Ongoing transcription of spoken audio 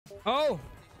Oh.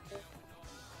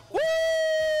 Woo!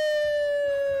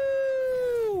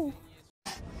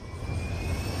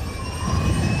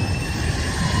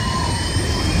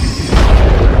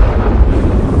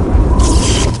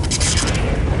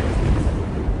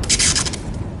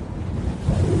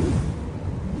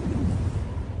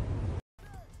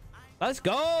 Let's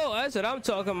go. That's what I'm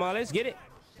talking about. Let's get it.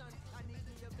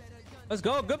 Let's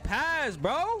go. Good pass,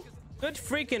 bro. Good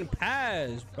freaking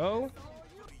pass, bro.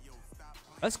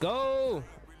 Let's go.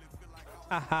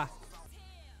 Haha.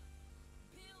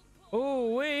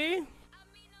 Ooh wee.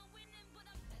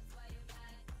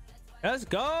 Let's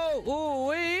go. Ooh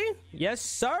wee. Yes,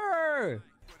 sir.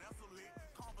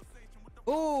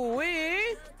 Ooh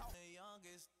wee.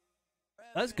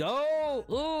 Let's go.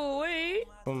 Ooh wee.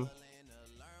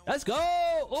 Let's go.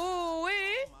 Ooh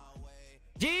wee.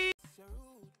 G.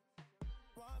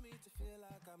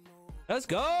 Let's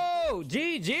go.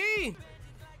 GG.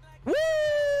 Woo!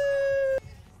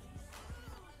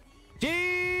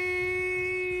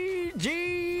 G.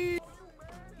 G.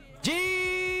 G.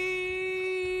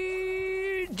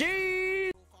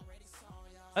 G.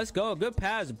 Let's go. Good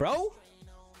pass, bro.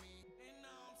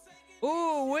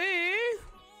 Ooh wee.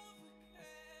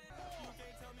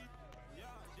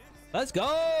 Let's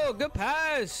go. Good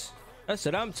pass. That's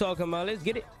what I'm talking about. Let's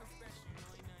get it.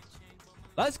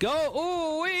 Let's go.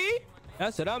 Ooh wee.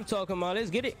 That's what I'm talking about. Let's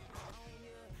get it.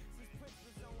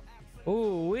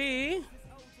 Ooh wee.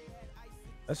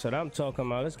 That's what I'm talking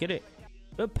about. Let's get it.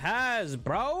 Good pass,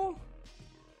 bro.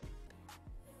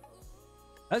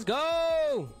 Let's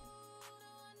go.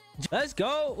 Let's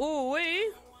go. Ooh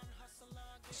wee.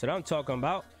 That's what I'm talking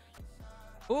about.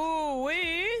 Ooh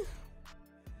wee.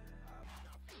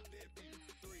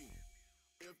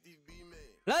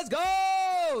 Let's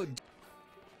go.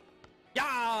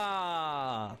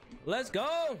 Yeah. Let's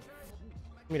go.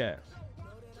 Give me that.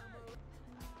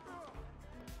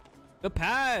 Good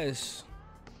pass.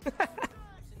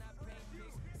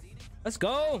 Let's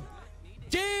go.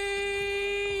 G.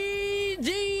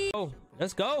 Oh,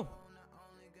 let's go.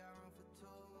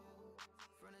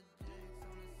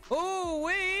 Ooh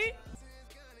wee.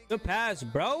 Good pass,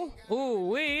 bro. Ooh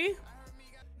wee.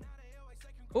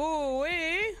 Ooh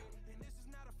wee.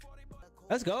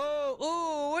 Let's go.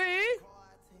 Ooh wee.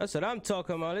 That's what I'm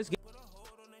talking about. Let's get.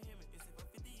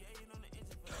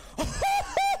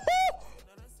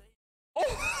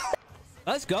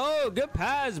 Let's go. Good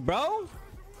pass, bro.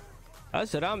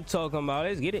 That's what I'm talking about.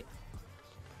 Let's get it.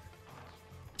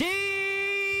 G.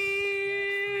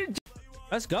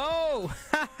 Let's go.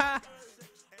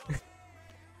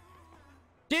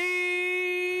 G.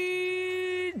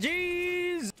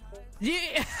 G's.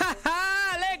 Yeah.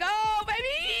 Let go,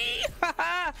 baby.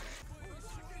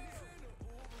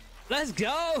 Let's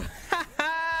go.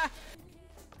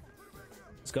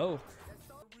 Let's go.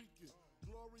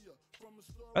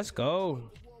 Let's go.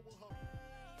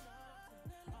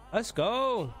 Let's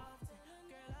go.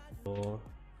 Ooh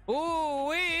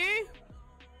wee.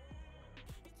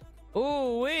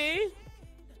 Ooh wee.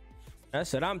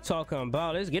 That's what I'm talking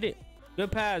about. Let's get it. Good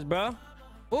pass, bro.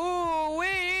 Ooh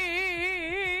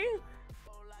wee.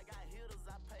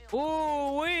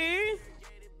 Ooh wee.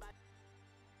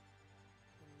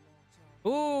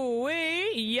 Ooh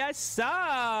wee. Yes,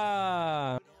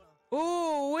 sir.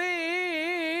 Ooh wee.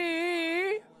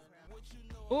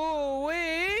 Ooh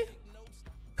wee.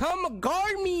 Come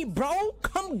guard me, bro.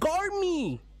 Come guard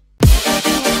me.